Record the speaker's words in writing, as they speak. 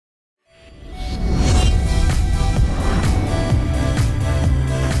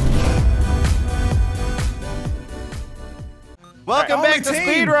Welcome back to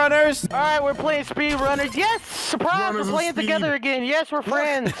Speedrunners. All right, we're playing Speedrunners. Yes, surprise, we're playing together again. Yes, we're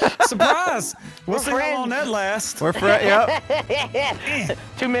friends. Surprise. We'll see how long that lasts. We're friends. Yep.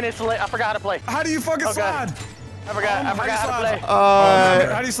 2 minutes late. I forgot how to play. How do you fucking slide? I forgot how to play.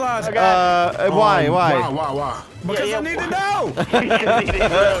 How do you slide? Why? Because I need to know.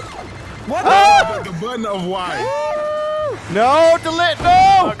 What the button of Y. No, delete.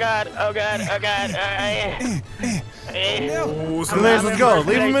 No. Oh God. Delirious, let's go.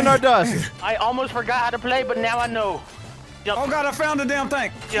 Leave him in our dust. I almost forgot how to play, but now I know. Jump. Oh God, I found the damn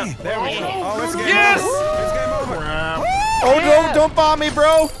thing. Jump. There we go. Oh, it's game Yes! over. It's game over. Oh no, don't bomb me,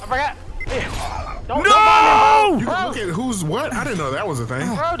 bro. I forgot. Don't No! bomb him, You bro. can look at who's what? I didn't know that was a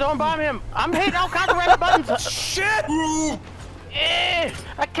thing. Bro, don't bomb him. I'm hitting all kinds of red buttons. Shit!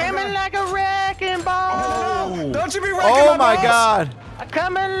 I came in like a wrecking ball. Oh. Don't you be wrecking Oh my boss. God. I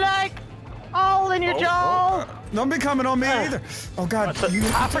come in like all in your jaw. Don't be coming on me either. Oh God, I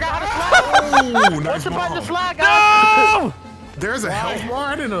forgot how to slide. Oh, nice What's the button to ball. slide, guys? No! There's a health bar?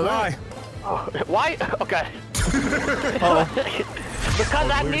 I didn't know that. Why? Why? Okay. Because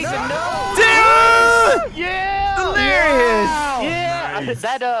I need to know. Dude! Yeah. Delirious. Yeah. Nice.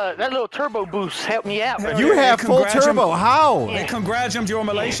 That little turbo boost helped me out. Hell You yeah, have full congratulations. turbo. How? Hey,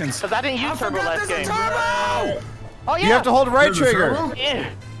 congratulations. Because I didn't use turbo last game. Turbo! Oh yeah. You have to hold the right There's a trigger. turbo? Yeah.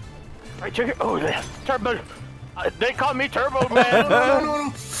 Right trigger. Oh, yeah. Turbo. They call me Turbo Man.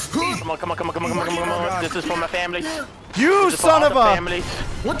 No. Come on. This is for my family. You This is for son all of the a. families.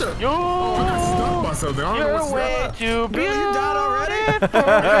 What the? You. I got stuck by something. I don't know You're what's way up. too Bill, you died already?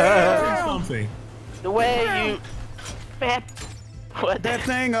 beautiful. Something. The way you. Fat. What? That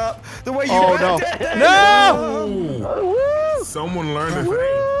thing up. The way you Oh wrapped no. that thing No! up. Woo! Someone learned a thing.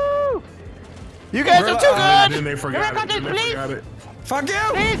 Woo! You guys are too And then good. they forgot it. Then they Please. forgot it. Fuck you!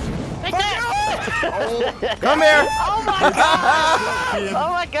 Please! Take that! Come here. Oh my god! Oh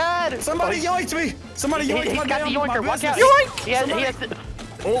my god! Somebody yoinked me! Somebody yoinked He's my got the damn my yoinker. Watch out! business. Yoink! He has to,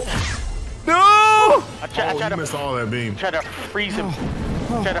 Oh, No! I try you to missed all that beam. try to freeze him.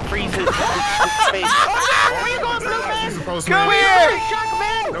 Try to freeze his face. Where you going, Blue You're Man? supposed to Come be- here. Shark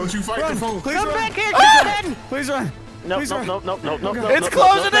Man! Don't you fight the phone. Please Come run. back here, Shark Man! Please run. No. Please run. It's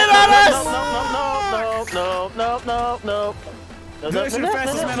closing in on us. No. Delirious, you're the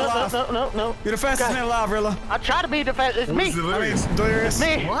fastest man alive. No. You're the fastest man alive, Rilla. I try to be the fastest. It's me. Who's Delirious? Delirious.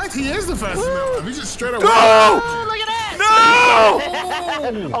 Me. What? He is the fastest man alive. He just straight up. No! Oh, look at that!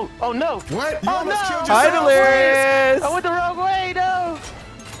 No! Oh no! What? You Oh, almost no. killed Hi, yourself. Delirious. I went the wrong way, no!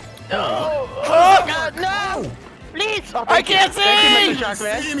 No! Oh. Oh, God, no! Please! Oh, I can't see. Thank you, Mr.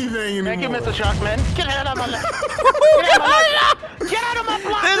 Sharkman. See anything Thank you, anymore. Mr. Sharkman. Get out of my life! Get out of my life! Get out of my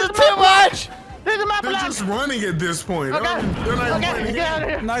block! This is my too block. much. This is my They're block! just running at this point. Okay. They're not even Okay, playing the get out of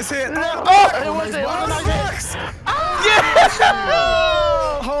game. here! Nice hit. No. Oh. It was a nice hit.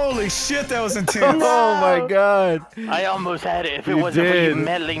 Yeah! Holy shit, that was intense. Oh my God. I almost had it if it You wasn't for you did.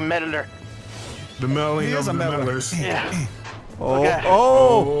 meddling meddler. The meddling He of is the a meddler. meddlers. Yeah. Oh. Okay.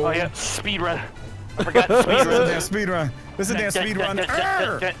 Oh. Oh yeah, speedrun. I forgot This is a speedrun. damn speed run. This is a damn speed run.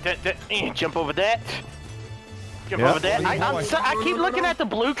 Jump over that. Jump Yep. over that. I keep looking at the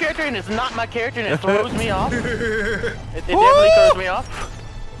blue character and it's not my character and it throws me off. It definitely throws me off.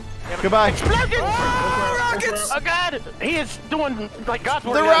 Goodbye. Explosion! rockets! Oh God! He is doing like God's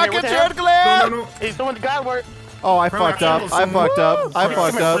work. The down here. What rockets the are hell? glare. No. He's doing the God work. Oh, I fucked up. I fucked up. I Come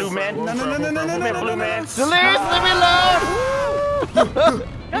fucked here, up. Blue Man. No. Come here, Blue Man. Delirious, leave me alone.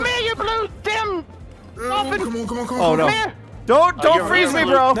 Come here, you blue damn dolphin. Come on. Oh no. Come here. Don't you're freeze me,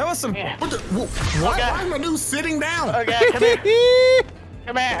 really- bro. That was some. Yeah. What the? What? Okay. Why am I doing sitting down? Okay, come here.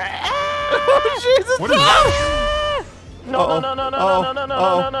 Come here. Oh Jesus! What is No! that? No.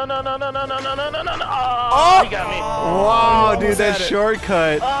 Oh! He got me. Wow, dude, almost that had it.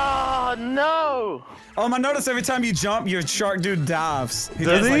 shortcut. Oh no. I noticed every time you jump, your shark dude dives. He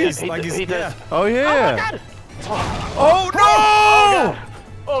Does he? Like he's, He does. yeah. Oh Oh my yeah. God. Oh no!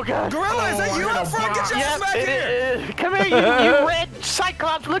 Oh God. Gorilla, is that you I up got a front? Get your ass back It here! is. Come here, you red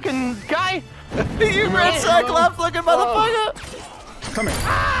cyclops looking guy. You red cyclops looking motherfucker. Come here.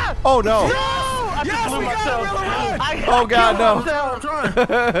 Oh no. No! I Yes, just blew we got myself. it, Gorilla, run! I Oh God, no. I'm trying.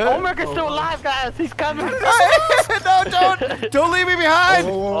 Ohmwrecker's still alive, guys. He's coming. No, don't leave me behind.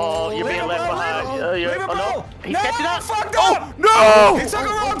 Oh, you're being left behind. Leave it, Oh, bro. no. He's No, catching up. fucked Oh up! no! He took a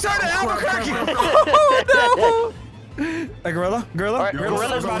wrong turn to Albuquerque! Oh Hey, Gorilla? All right,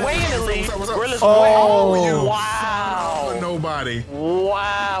 Gorilla's What's up? way in the lead. What's up? Gorilla's Oh. way. Oh, Wow. nobody.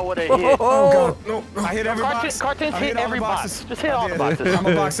 Wow, what a hit. no! Oh, God. No. I hit every box. Cartoonz I hit all every the box. boxes. Just hit all the I did. boxes. I'm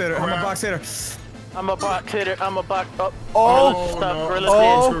a box hitter. I'm a box hitter. I'm a box hitter. I'm a box. Oh, Oh, Gorilla's stuck. no. Gorilla's Oh.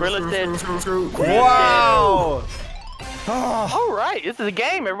 dead. Gorilla's dead. Screw. Wow! All right, this is a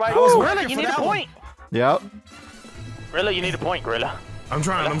game, everybody. was Gorilla, working you for need a that one. point. Yep. Gorilla, you need a point, Gorilla. I'm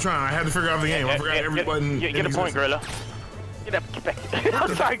trying. I had to figure out the game. I forgot every button. Get a point, Gorilla. Get up, get back.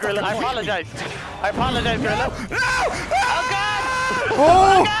 I'm sorry, Gorilla. I apologize. Gorilla. No! Oh, God!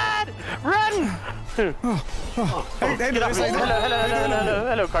 Oh, God! Run! Hey,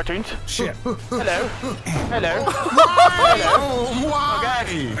 Hello, Cartoonz. Shit. Hello. Why?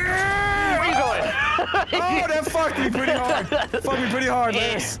 Where you going? Oh, that fucked me pretty hard. Fucked me pretty hard,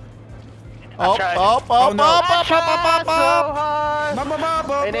 man. Up. tried. Up. Oh, no. I tried so hard, Ba, ba, ba,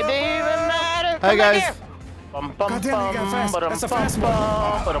 ba, and it ba. didn't even matter. Hey, Come back guys. here. Bum, bum, God damn, you got fast. bum, That's a bum, fast bum, one.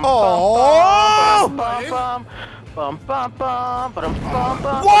 bum, Oh! bum, bum, bum, bum, bum, bum,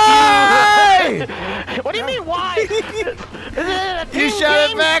 bum. Why? What do you mean, why? Is it a You team shot it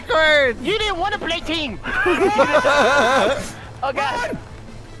game? backwards. You didn't want to play team. Oh, God.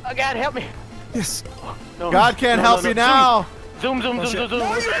 Oh, God, help me. Yes. No. God can't help you now. Zoom. shit.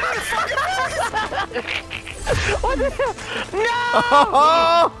 What the hell?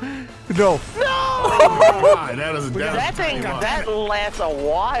 Oh, no. God, that is That thing, that lasts a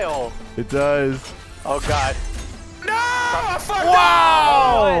while. It does. Oh, God. No! I fucked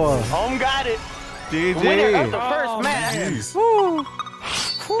Wow. Home got it. Winner of the GG. first match. Jeez. Woo.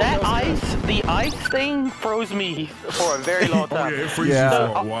 The ice thing froze me for a very long Oh, time. yeah, it freezes Yeah. for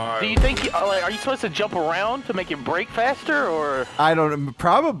a Do while. you think, are you supposed to jump around to make it break faster, or? I don't.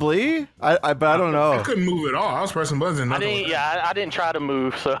 Probably. But I don't I know. couldn't move at all. I was pressing buttons and nothing. I didn't try to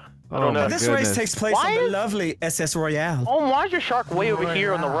move, so I don't know. my This goodness. race takes place Why on the is- lovely SS Royale. Oh, why is your shark way over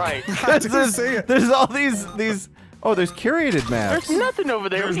here on the right? I didn't see it. There's all these. Oh, there's curated maps. There's nothing over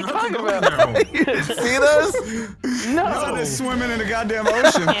there. What There's are you nothing talking over about? there. See those? I'm No. just swimming in the goddamn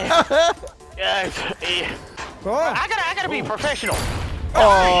ocean. Guys, Oh, I gotta be professional.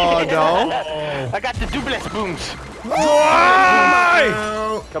 Oh no. I got the duplex booms. Why?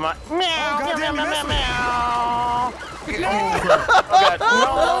 Oh, Come on. Meow, goddamn, meow, you meow, missed me. meow. crap.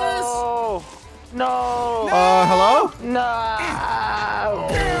 Oh, God. No. Hello? No.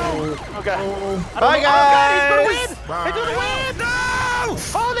 Okay. Bye, Oh, God, he's gonna guys. win. He's gonna win. no!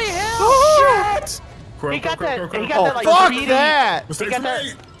 Holy hell. Shit! Crap, He got crap, that. crap, He crap. got Oh, that like fuck speedy. that. He Mistakes got that.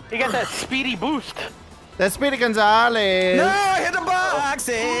 made. He got that speedy boost. That's Speedy Gonzalez. No, I hit the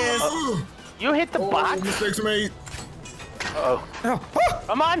boxes! You hit the box. Mistakes made. Oh,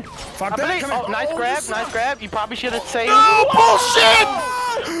 Come on. fuck I that. believe. Come Oh, on. nice grab. Nice grab. You probably should have saved. No bullshit.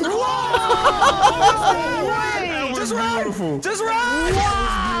 Just run! Beautiful. Just run!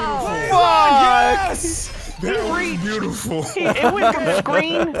 Fuck. Yes! That was beautiful. It went from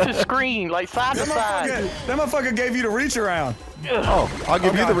screen to screen, like side to side. That motherfucker gave you the reach around. Oh, I'll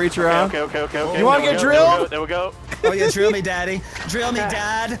give you the reach around. Okay. You wanna There get we go, drilled? There we go. Oh yeah, drill me, daddy. Drill me,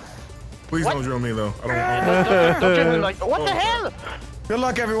 dad. Please don't drill me though. I Don't drill him like, what the hell? Good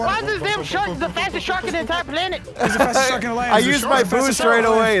luck, everyone. Why is this damn shark the fastest shark in the entire planet? He's the fastest shark in the land. I He's the use my fastest boost shark right in the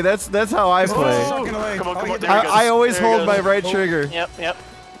land. away. That's how I play. Come on, come on. There we go. I always There he hold my goes. right trigger. Yep.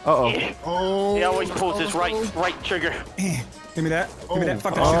 Uh-oh. Oh. He always pulls his right trigger. Give me that. Give me that.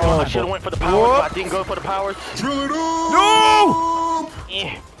 Fuck that Oh. shit. I should have went for the powers, but I didn't go for the powers. Drill it up. No!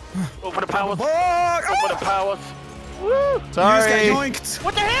 Yeah. Go for the powers. Go Fuck! for the powers. Woo! You just Sorry. got yoinked.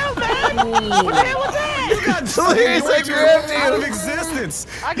 What the hell, man? What the hell was that? Please, I grabbed Out of you. existence.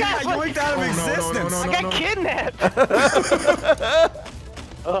 I got You got yoinked out of no, no, existence. no, I got kidnapped.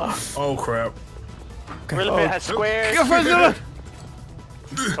 Oh crap. Relevant has squares. Go first, go.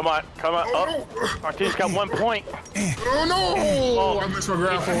 Come on. Oh, Cartoonz got 1 point. Oh no! I missed my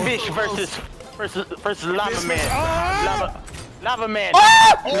grab for Fish versus Lava Man. Lava Man.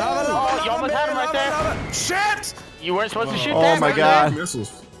 Ah! Oh, you almost had him right there. Shit! You weren't supposed to shoot Oh that. my right God.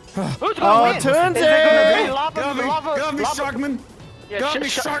 missiles. there. Who's Oh, gonna win? Toonzy! Is it gonna be lava? Got me, Sharkman. Yeah, Got me,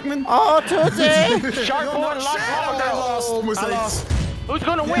 Sharkman. Oh, Tootsie. Shark boy and lava I girl. lost. Oh, I mistakes. lost. Who's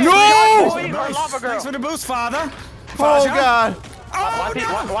gonna win? No! Shark boy or lava girl? Thanks for the boost, father. Oh God.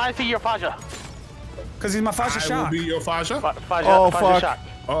 Why is he your Faja? Because he's my Fasha I will Shark. be your Fasha. Faja, Oh, Faja fuck. Shark.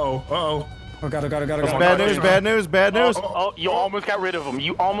 Oh Got it. Bad news, bad news, bad news. Oh, you almost got rid of him.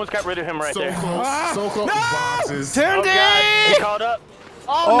 You almost got rid of him right So there. close. So close. Boxes. Oh, God. He Toonzy! caught up.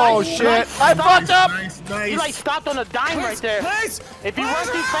 Oh nice, shit. nice I stop. fucked up. Nice. He like stopped on a dime right there. Nice. If you run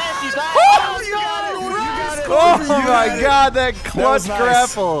too fast, you die. Oh, you got it. You got it. Oh You my got it. God, that clutch nice.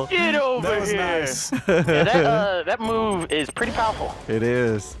 grapple. Get over That was here. nice. Yeah, that move is pretty powerful. It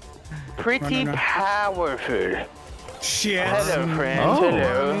is. Pretty No. powerful. Shit. Hello, friends. Oh.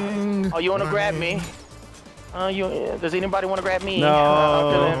 Hello. Oh, you wanna grab me? Does anybody wanna grab me? No.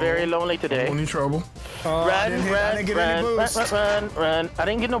 I'm feeling very lonely today. Any trouble? Oh, I didn't get any boost. Run. I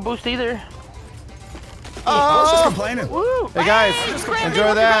didn't get no boost either. I was just complaining. Woo. Hey guys,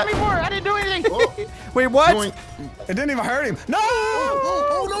 enjoy that. I didn't do anything. Wait, what? Doink. It didn't even hurt him. No!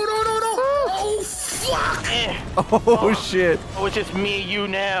 Oh, no, no, no, no. Oh, fuck. Oh shit. Oh, it's just me and you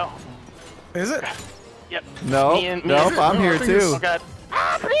now. Is it? Yep. No, nope, I'm here too. Oh god.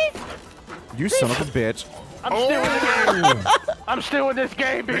 Ah, please. You son of a bitch. I'm still in the game. I'm still in this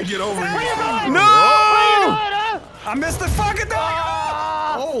game, bitch. Get over here. No! I missed the fucking thing!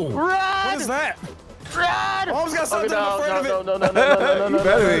 Oh. Run! What is that? Run! Holmes got something I'm afraid of it. You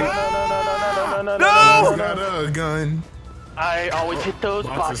better be. No. Got a gun. I always hit those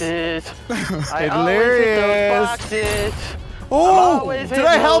boxes. I Delirious. always hit those boxes. Oh, did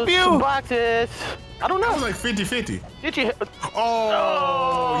I help you? Boxes. I don't That was know. like 50-50. Did you? Oh,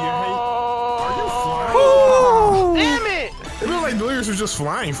 Ooh. Damn it! it looked like Delirious was just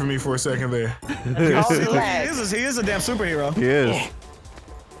flying for me for a second there. He is a damn superhero. He is.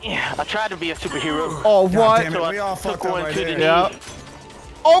 Yeah, I tried to be a superhero. Oh, God what? damn it, we all fucked up right there. Yeah.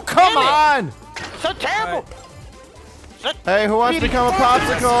 Oh, come on! So terrible. Hey, who wants to become a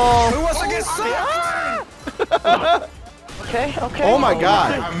popsicle? Who wants to get sucked? Okay, okay. Oh my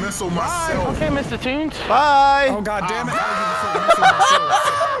god. I missiled myself. Okay, Mr. Tunes. Bye. Oh god damn it.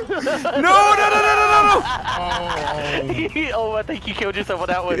 No, no, no, no, no, no. Oh, I think you killed yourself on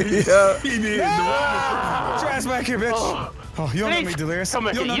that one. Yeah. He did. Get your ass back here, bitch. Oh, you don't know me, Please, Delirious. come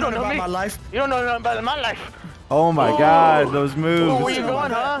You here. don't You know don't know nothing me. about my life. You don't know nothing about my life. Oh my god, those Oh, where moves. you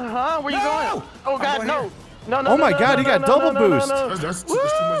going, huh? Where you going? Oh god, going no. here. No, no, Oh no, my no, god, no, he got no, double no, no, boost. no, no. That's too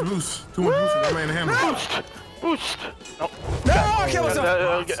much boost. Too much boost for that man to handle. Boost. No. No, I killed myself.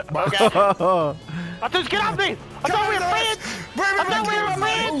 Okay. I just get off me. I thought we were friends. I thought we were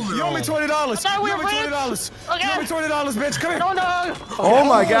friends. You owe me $20. thought we You owe were me friends. $20. You owe me $20, bitch. Come here. No, no. Oh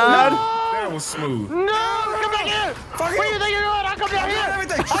my god. That was smooth. No, come back here. Fuck What do you. you think you're doing? I'll come down here.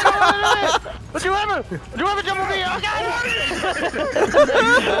 Everything. Would you ever jump on me? Okay.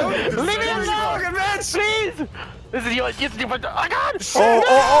 Leave me alone. Fucking bitch. Please. This is your. I got it. Oh,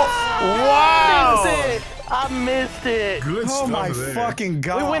 wow. I missed it. Good Oh stuff my there. fucking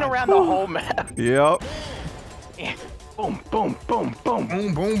god. We went around the whole map. Yep. Boom, boom, boom, boom.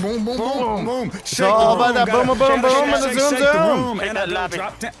 Boom, boom, boom, boom, boom. Boom. It's all about that boom, boom, boom, boom, and the zoom, zoom. And that I lobby.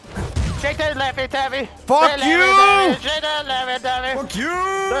 drop down. Shake that laffy taffy. Fuck you! Shake that laffy taffy. Fuck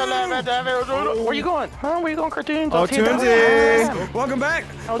you. Where you going? Huh? Where you going, Cartoonz? Oh, Toonzy. Welcome back.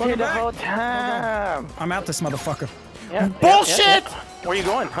 I was here Welcome the back. whole time. I'm out this motherfucker. Yeah, Bullshit! yeah. Where you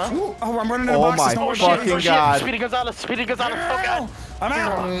going, huh? Ooh, oh, I'm running in the Oh boxes. my Don't worry. fucking god. Speedy Gonzalez. Speedy Gonzalez. Oh, God. I'm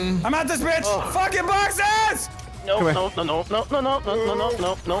out. I'm out this bitch. Fucking boxes. No, Come no, no, no, no, no, no, no, no,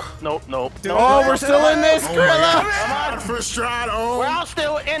 no, no, no, no, no. Oh, we're still in this, Oh my Gorilla. God. First stride. We're Oh. all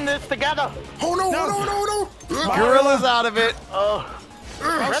still in this together. Oh no, no, no, no. Gorilla's out of it. Gorilla,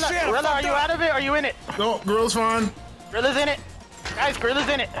 shit, Gorilla, are you out of it? Are you in it? No, girl's fine. Gorilla's in it. Guys, Gorilla's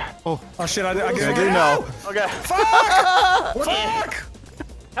in it. Oh shit! I I get do know. Okay. Fuck!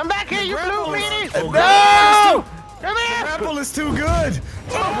 Come back here, you blue meanies. No! Come here. Apple is too good.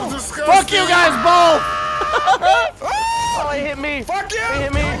 Fuck you guys both! Oh, he hit me. Fuck you! He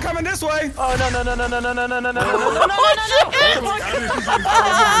hit me. I'm coming this way. Oh, no, no, no, no, no, no, no, no, no, no, no, no, no, no.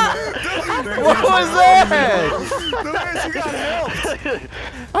 What was that? Delirious, you got help.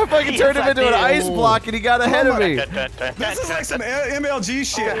 I fucking turned him into an ice block and he got ahead of me. This is like some MLG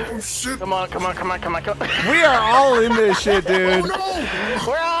shit. Oh shit. Come on, come on, come on, come on, come on. We are all in this shit, dude.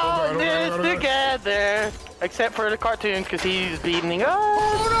 We're all in this together. Except for the Cartoonz, because he's beating us.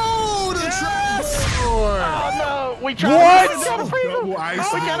 Oh no, the trap door. Oh no, we tried What? We tried to freeze him. Double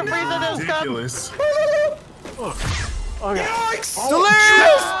ice. We tried to freeze him this time. Ridiculous. Okay. Yikes!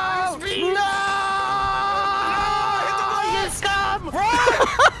 Delirious! No! You scum!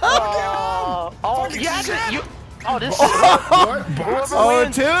 Oh, yeah, you. Oh, this. What? Box? Oh,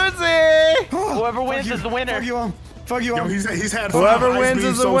 Toonzy! Whoever wins is the winner. Fuck you, Fuck you, Yo, he's had Whoever 5 ice wins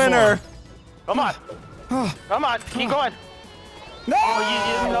beams is the so winner. far. Come on. Come on, keep going. No!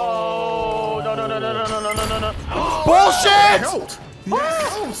 Oh, no, no, no, no, no, no, no, no, no, no. Bullshit! Helped.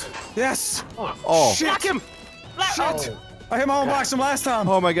 Yes! Oh. Block him! Block him! Shit! I hit my own box from last time.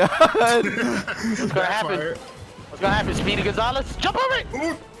 Oh my god. What's gonna happen? What's gonna happen, Speedy Gonzalez? Jump over it!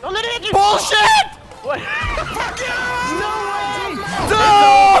 Don't let it hit you! Bullshit! What? Fuck you! No way! No!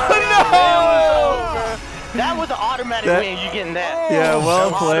 That was an automatic win. You getting that? Yeah, well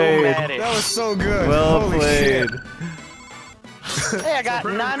played. Automatic. That was so good. Well Holy played. Shit. Hey, I got You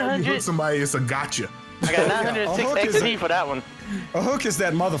hit 900. somebody, it's a gotcha. I got 906 hook is XP for that one. A hook is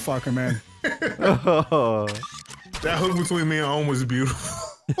that motherfucker, man. Oh. That hook between me and Ohm was beautiful.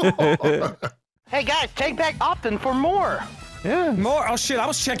 Hey guys, take back Optin for more. Yeah. More. Oh shit! I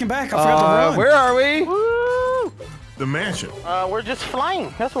was checking back. I forgot to run. Where are we? Woo! The mansion. We're just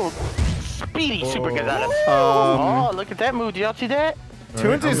flying. That's what Speedy Super gets out of. Oh, Look at that move. Did y'all see that?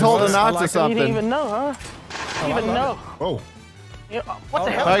 Toonzy's holding on to You something. didn't even know, huh? You didn't even know. Oh. Yeah, what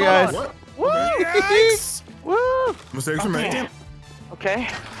the hell Hi, is guys. going What? on? Woo! Yikes. Woo! Mistakes are made. Okay.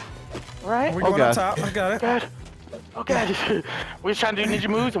 Right. We're going God. on top. I got it. God. Oh God. We was trying to do ninja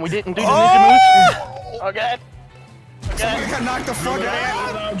moves and we didn't do the ninja moves. Oh God. I got knocked the fuck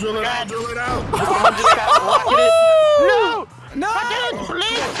out. Drill it out. Drill it out. Someone just got rocketed it. No! No. Again,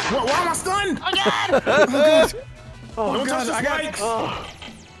 please! Why am I stunned? Again! Don't touch the I got spikes.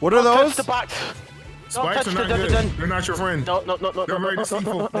 What are Touch those? the box. Don't Spikes touch are the not dun good. dun. They're not your friend. No. They're very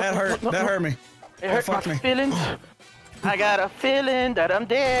deceitful. That hurt. That hurt me. It hurt my fucked me. feelings. I got a feeling that I'm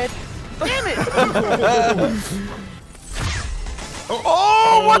dead. Damn it!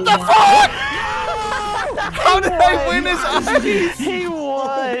 Oh, what the fuck? How did I win his ice? He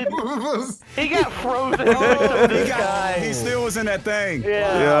won. He got frozen. He still was in that thing.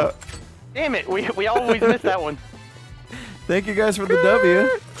 Yeah. Damn it! We always miss that one. Thank you guys for the W.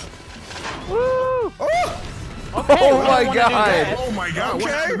 Woo! Okay, Oh we don't my wanna do God. that. Oh my God.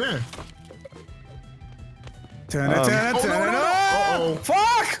 What happened there? Uh-oh.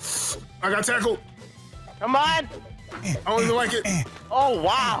 Fuck! I got tackled. Come on! I don't even like it. Oh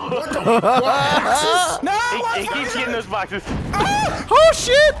wow! No! He keeps getting those boxes. Oh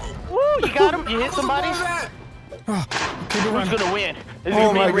shit! Woo! You got him. You hit somebody. Keep it Who's running. gonna win? Is it Oh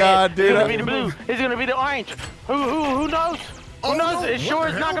gonna be my the red? God, dude. Is it gonna be the blue? Is it gonna be the orange? Who knows? Who knows? no, It's what sure the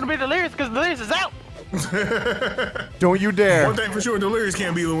it's not hell? gonna be Delirious because Delirious is out. Don't you dare. One thing for sure, Delirious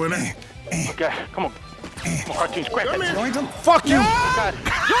can't be the winner. Okay, come on. Come on, Cartoonz, grab Come that. here. Yoink him. Fuck you! God.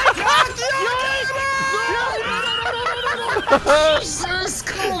 Jesus,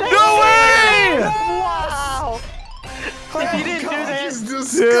 come on. No way! Wow! If you didn't do that, It's if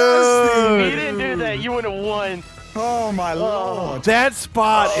disgusting. Dude. you didn't do that, you would have won. Oh my lord. That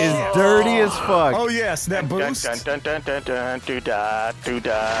spot is dirty as fuck. Oh yes, that boost. Dun dun dun dun dun do da do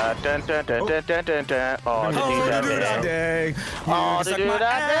da dun dun dun dun dun dun dun. Oh, to do that day. day. Oh, to do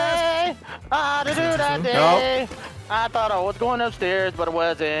that day. Oh, to do that day. I thought I was going upstairs, but I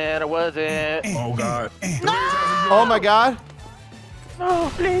wasn't. I wasn't. Oh God. Oh my God.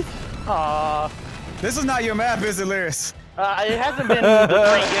 Oh, please. Aw. This is not your map, is it, Delirious? It hasn't been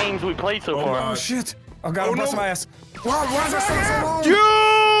the 3 games we played so far. Oh shit. Oh god, Oh, I'm busting no. my ass. Why is that so long?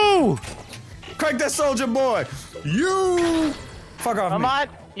 You! Crank that soldier boy. You. Fuck off Come me. on.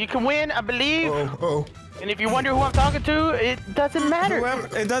 You can win, I believe. Oh. And if you wonder who I'm talking to, it doesn't matter.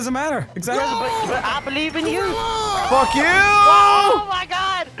 Whoever, it doesn't matter. Exactly. But I believe in you. Fuck you! Oh my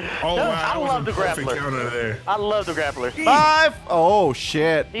God! Oh No, wow. I that was love a the perfect grappler. counter there. I love the grappler. 5. Oh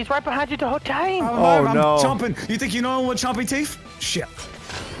shit. He's right behind you the whole time. Oh, I'm no. chomping. You think you know him with chompy teeth? Shit.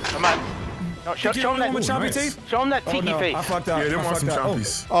 Come on. No, show You him know him with that. chompy nice. teeth? Show him that Oh tiki no, face. I fucked up. Yeah, them I want some fucked up. Oh.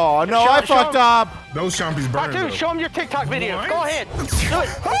 chompies. Oh no, Show- I show fucked him. up. Those chompies burn. Dude, though. show him your TikTok videos. What? Go ahead. Do it.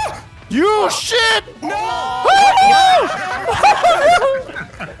 You shit!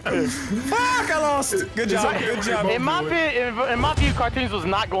 Fuck, I lost. Good job. Good job. In my view, Cartoonz was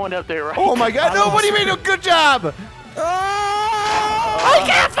not going up there, right? Oh my God! No, what do you mean? Good job! Oh! I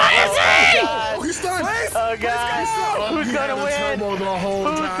can't find his thing! Oh, he's stunned. Oh God! Who's He gonna had a win? turbo the whole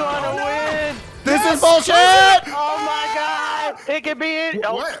Who's time. gonna win? This is bullshit! Oh my God! It could be it.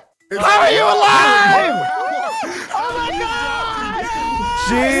 Oh, What? How are you alive? oh my God!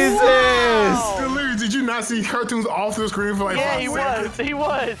 Jesus! Delirious, did you not see Cartoonz off the screen for like Yeah, 5 he seconds? was. He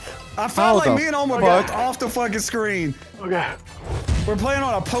was. I How felt like the me and Ohmwrecker fuck? got off the fucking screen. Okay. We're playing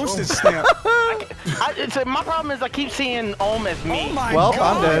on a postage stamp. My problem is I keep seeing Ohm as me. Oh my Well,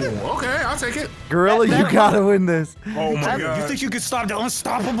 god. I'm dead. Okay, I'll take it. Gorilla, you gotta win this. Oh my You God. think you could stop the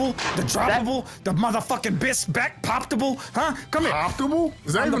unstoppable, the droppable, the motherfucking bis back poptable? Huh? Come here. Optimal?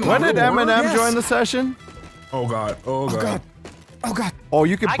 Is that even When did a word? Eminem Yes. join the session? Oh God. Oh God. Oh god. Oh god. Oh,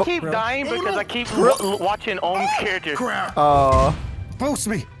 you can. I keep dying because I keep watching Ohm's character. Crap. Boost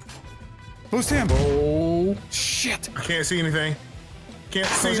me. Boost him. Oh. Shit. I can't see anything. Can't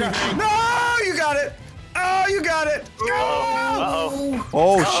see anything. No, you got it. Oh, you got it. Uh-oh.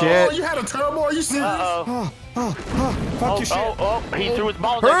 Oh Oh, shit! you had a turbo? Are you serious? Uh-oh. Fuck your shit. He threw his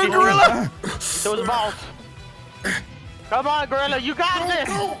balls Hurry, at you. Gorilla! Threw his balls. Come on, Gorilla. You got this.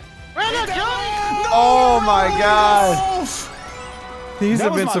 Gorilla, jump! Oh my God! These That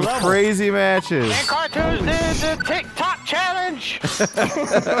have was been my some level. crazy matches. And Cartoonz did the TikTok challenge.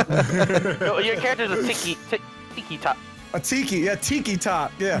 Your character's a tiki top. A tiki, yeah, tiki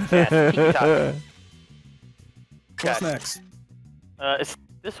top, yeah. Yeah, tiki top. What's next? It's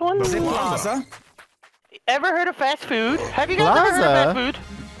this one? Zip lines, huh? ever heard of fast food? Have you guys ever heard of fast food?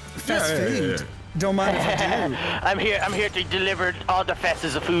 Fast food. Don't mind if I do. I'm here to deliver all the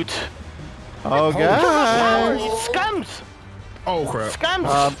fastest of foods. Oh, God. Scums! Oh, crap. Scums!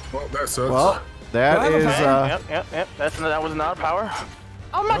 Well, that sucks. Well, that is, Yep. That was not power.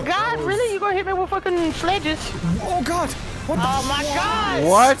 Oh my God! Really? You gonna hit me with fucking sledges? Oh God! What the? Oh my God!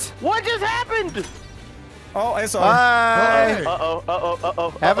 What? What just happened? Oh, it's all. Bye. Uh-oh.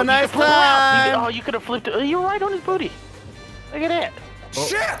 Have a nice time. You could have flipped it. You're right on his booty. Look at that.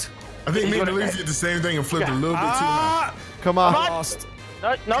 Shit! I think me and Delirious did the same thing and flipped a little bit too high. Come on. Lost.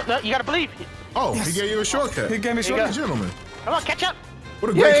 No, you gotta believe. Oh, he gave you a shortcut. He gave me Here you short. go. Gentlemen. Come on, catch up.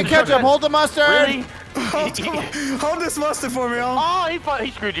 What a Yeah, great catch up. Hold the mustard. Really? Hold this mustard for me, y'all. Oh,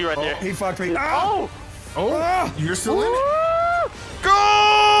 he screwed you right there. He fucked me. Oh! Oh, you're still in it? Go!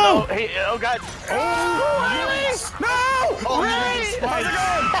 Oh, oh God. Oh, yes. No! Oh, Ray! yes. How's it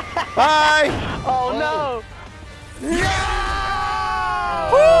going? Oh Bye. no!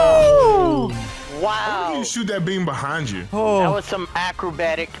 Woo! Why Wow! you shoot that beam behind you? That Oh. was some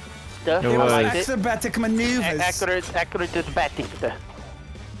acrobatic stuff. It I was. liked it. Acrobatic maneuvers. Acrobatic. Acrobatic.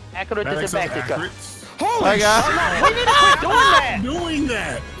 Holy Bye, guys. We need to quit doing that. Doing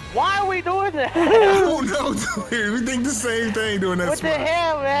that. Why are we doing that? I don't know, Delirious. We think the same thing doing that What the spot.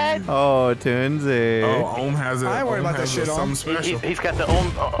 hell, man? Oh, Toonsy. Oh, Ohm has a. I ain't worried about that shit, Something Ohm. special. He's got the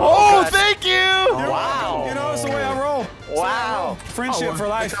own. Oh, God. thank you. Wow. You know, it's the way I roll. It's the way I roll. Wow. Friendship for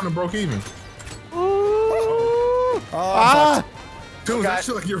life. Kind of broke even. Oh, Ah. Dude, that's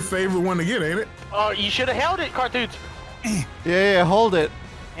like your favorite one to get, ain't it? Oh, you should have held it, Cartoonz. Yeah, hold it.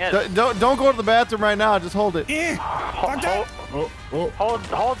 Yes. Don't go to the bathroom right now. Just hold it. fuck that.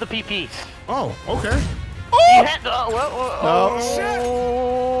 Hold the PPs. Oh, okay. You had to,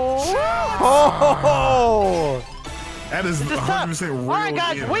 Oh. That is This is 100% tough. real. All right,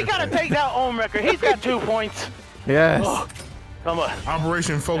 guys, we gotta take down Ohmwrecker. He's got 2 points. Yes. Come on.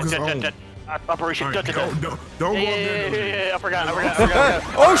 Operation Focus on. Operation. All right, don't go up there. Yeah. I forgot.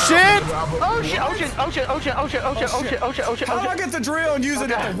 Oh shit! Ocean. How do I get the drill and use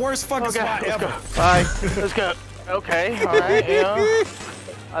it at the worst fucking spot ever? Bye. Let's go. Okay, all right, yeah.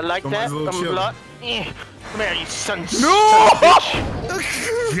 I like that. Somebody's a little Some chilly. blood. Come here, you son. No!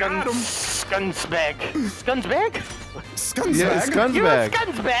 Got him. Scunsbag. Scunsbag? Scunsbag. Yeah, You a scunsbag.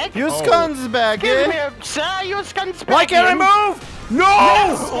 scunsbag? You scunsbag, Give me eh? a sir, you a scunsbag. Why can't I move?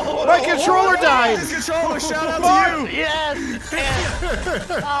 No! My controller died. This controller, shout out to you. Yes.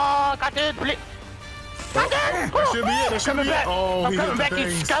 Oh, got it. That should be it. That should Coming be it. back. Oh, I'm he coming hit back, the you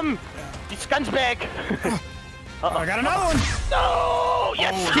things. scum. You scunsbag. I got another one. No.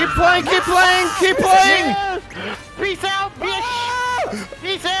 Yes. Keep playing, keep playing, keep playing. Yes. Peace out, bitch.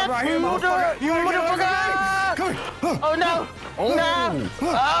 Peace out, Right here, motherfucker. You wanna get motherfucker. Come here. Oh no. Oh. No.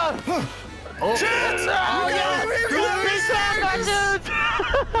 Oh. Oh, yes. Peace out, dude.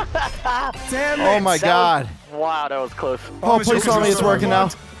 Damn it. Oh my God. Wow, that was close. Oh, please tell me it's working now.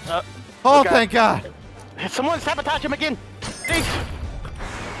 Oh, okay. thank God. Someone sabotage him again. Please.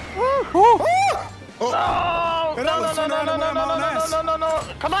 Woo. Oh, no.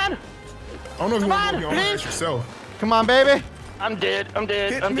 Come on. I don't know if you want to be on please. that yourself. Come on, baby. I'm dead.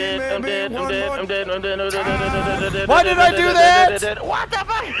 Hit me, baby, one more. I'm dead. Why did I do that? What the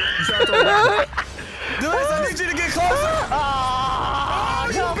fuck? Dude, I need you to get closer. Oh,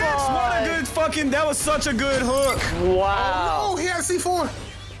 You bitch, what a good fucking, that was such a good hook. Wow. Oh, he had C4.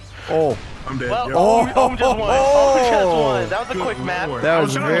 Oh. I'm dead. Well, Yep. Ohm just won. Ohm just won. That was a quick map. Lord. That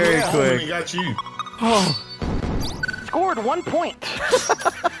was I trying to very get home and quick. he got you. Scored 1 point. So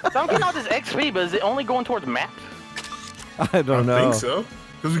I'm getting all this XP, but is it only going towards maps? I don't know. I think so.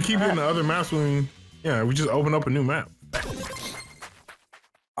 Because we keep getting the other maps when we just open up a new map.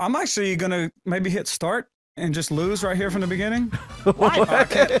 I'm actually gonna maybe hit start and just lose right here from the beginning. Why?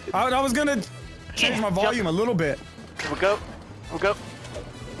 I was gonna change my volume a little bit. Here we go.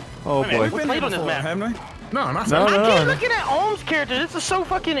 Oh Wait a minute, boy. we played on this before, map. haven't we? No, not No, so. no, I keep no. looking at Ohm's character. This is so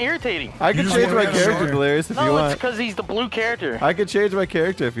fucking irritating. I can You change just my wanna have character, short. Delirious, if you No, it's want. because he's the blue character. I could change my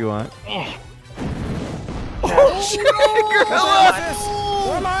character if you want. Eh. Oh shit, Gorilla!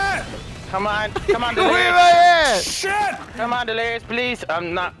 Where am I at? Come on, Where Delirious. am I at? Shit! Come on, Delirious, please.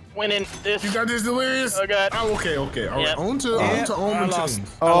 I'm not winning this. You got this, Delirious? Oh, God. Oh, okay. All right. Yep. On to I Ohm and lost.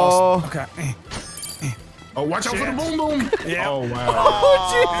 Tunes. Oh. Okay. Oh, watch out for the boom boom. Yeah. Oh, wow.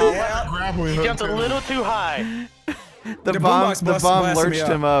 Oh, Yeah. Grappling He hook, jumped a too. little too high. The The bomb, boombox the blasted bomb me lurched up.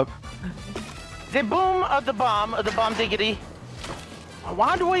 him up. The boom of the bomb diggity.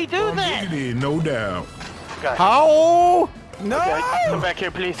 Why do we do that? Diggity, no doubt. Okay. How? No! Okay, come back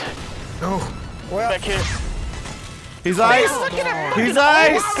here, please. No. Well, Back here. He's ice. He's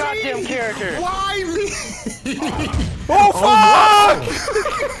ice. Goddamn character. Why me? Oh fuck!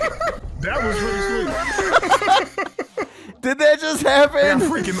 That was really sweet. Did that just I happen? got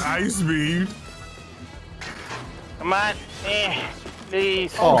freaking ice beam. Come on.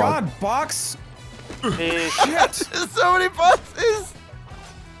 Please. Oh God, box. Please. Shit. There's so many buses.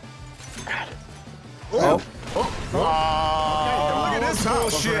 Oh. Look at this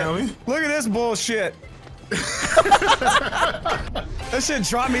bullshit. Look at this bullshit. That shit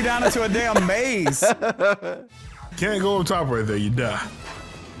dropped me down into a damn maze. Can't go up top right there, you die.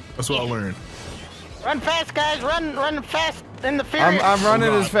 That's what I learned. Run fast, guys. Run fast in the furious. I'm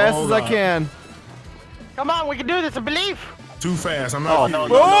running as fast as I can. Come on, we can do this. I believe. Too fast. I'm not. No.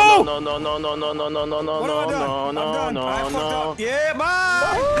 Oh! No. What have I done? I'm done. I fucked up. Yeah,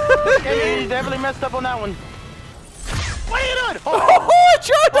 bye. Okay, you definitely messed up on that one. What are you doing? Oh, I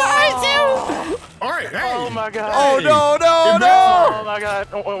tried to ice you! All right. Hey. Oh my God. Oh no! Oh my God.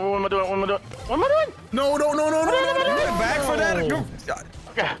 What am I doing? No. Get back for that.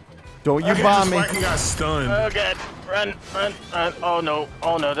 Okay. Don't you bomb me! Like he got stunned. Oh God. Run. Oh no.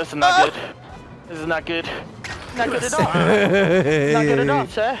 This is not good. This is not good. Not good at all. Not good at all,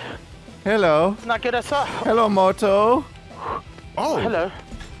 sir. Hello. Not good at all. Hello, Moto. Oh. Hello.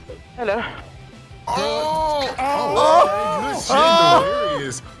 Oh. Good shit,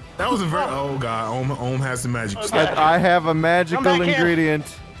 Delirious. That was a very. Oh God. Ohm has the magic. I have a magical Come back here. ingredient.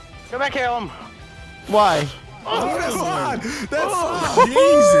 Come back here, Why? Oh, that's odd. That's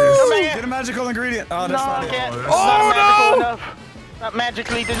Jesus. Come back Get here. a magical ingredient. Oh, No, that's I not it. can't. that's- It's not magical enough. Not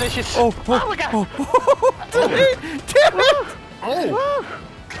magically delicious. Oh, we got. Damn it! Oh.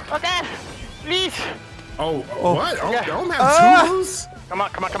 Okay. Please. Oh. What? Yeah. Ohm has tools. Come on.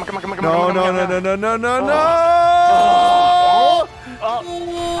 No!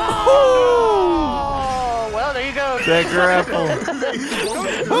 Oh, well, there you go. That grapple.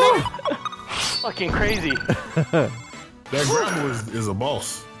 Fucking crazy. That grapple is a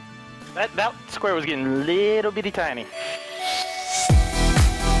boss. That square was getting little bitty tiny.